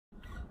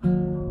I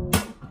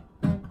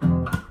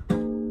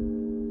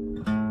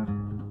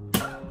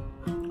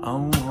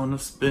wanna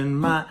spend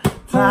my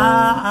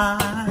time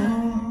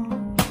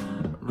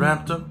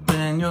wrapped up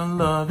in your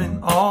loving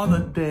all the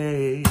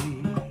day.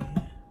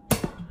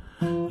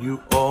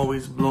 You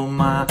always blow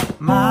my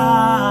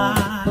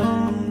mind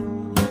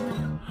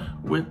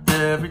with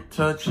every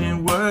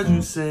touching word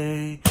you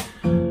say.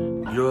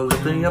 You're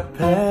lifting up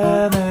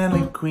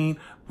heavenly queen.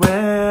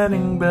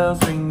 Wedding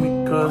bells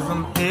ring because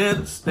I'm here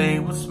to stay.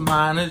 What's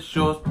mine is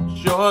yours,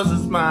 what's yours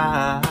is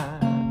mine.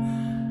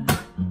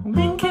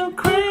 We can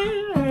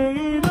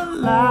create a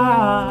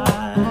life.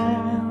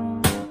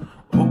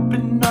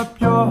 Open up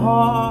your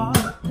heart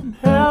and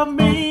help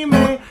me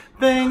make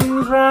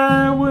things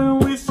right. When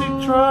we see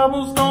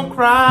troubles, don't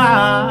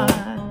cry,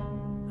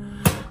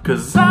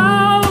 'cause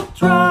I'll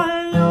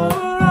dry your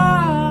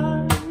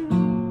eyes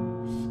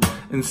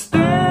and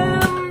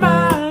stand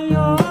by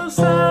your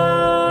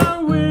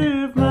side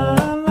with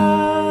my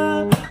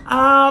life.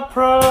 I'll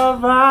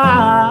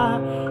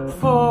provide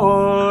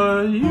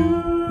for you.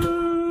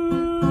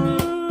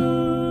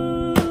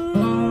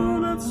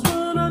 That's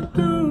what I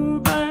do,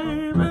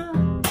 baby.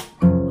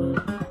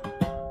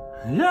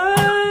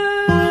 Yeah.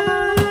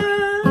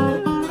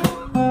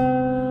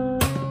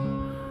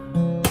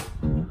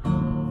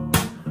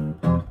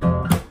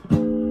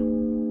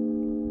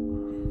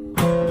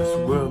 This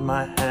world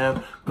might have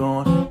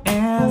gone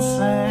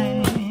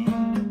insane,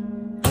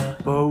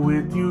 but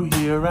with you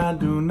here I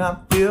do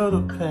not feel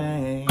the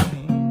pain.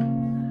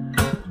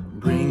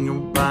 Bring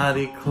your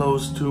body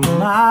close to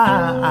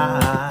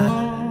mine.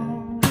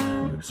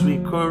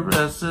 Sweet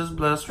caresses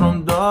blessed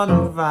from the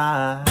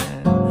divine.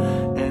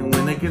 And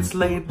when it gets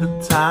late, the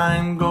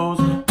time goes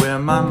where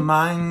my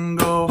mind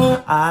goes.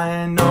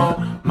 I know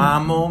my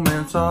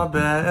moments are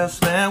best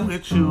spent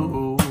with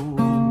you.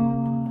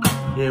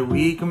 Yeah,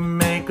 we can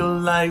make a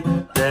life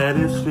that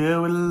is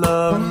filled with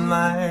love and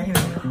light.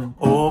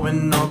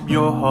 Open up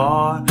your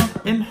heart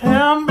and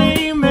help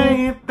me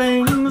make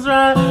things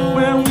right.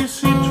 When we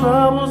see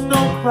troubles,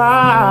 don't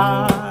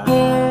cry,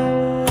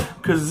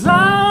 'cause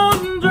I'll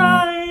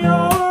dry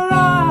your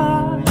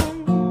eyes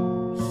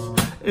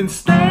and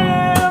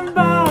stand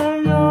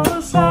by your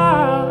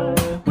side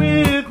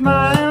with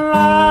my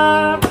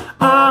life.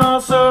 I'll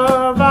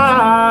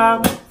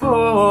survive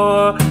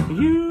for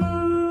you.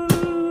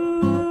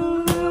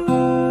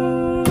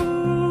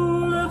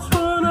 That's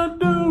what I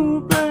do,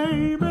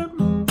 baby.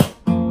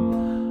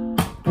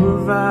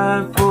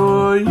 Provide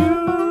for you.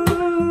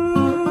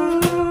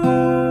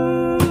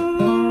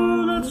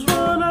 That's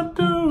what I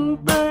do,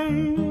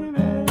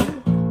 baby.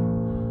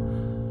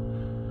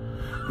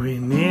 We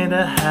need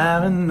to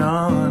have an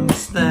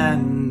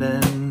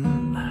understanding.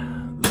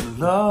 The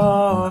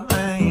love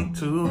ain't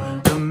too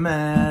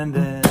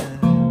demanding.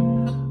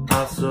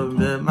 I'll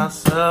submit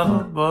myself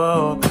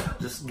above.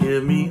 Just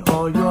give me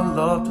all your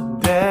love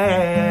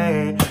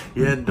today.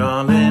 Yeah,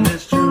 darling,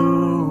 it's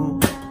true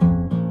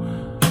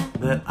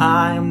that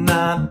I'm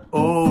not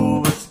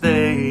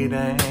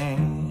overstating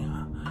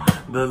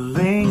the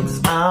links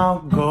I'll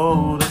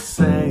go to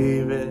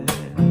save it.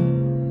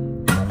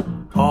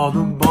 All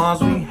the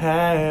bonds we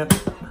have,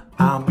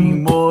 I'll be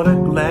more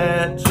than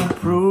glad to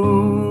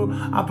prove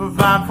I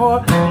provide for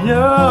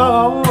you.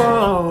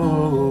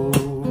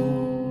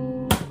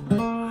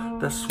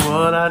 That's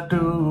what I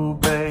do,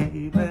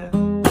 baby.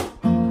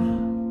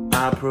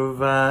 I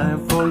provide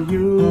for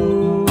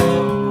you.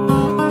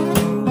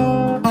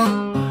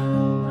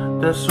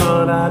 That's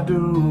what I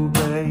do,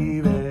 baby.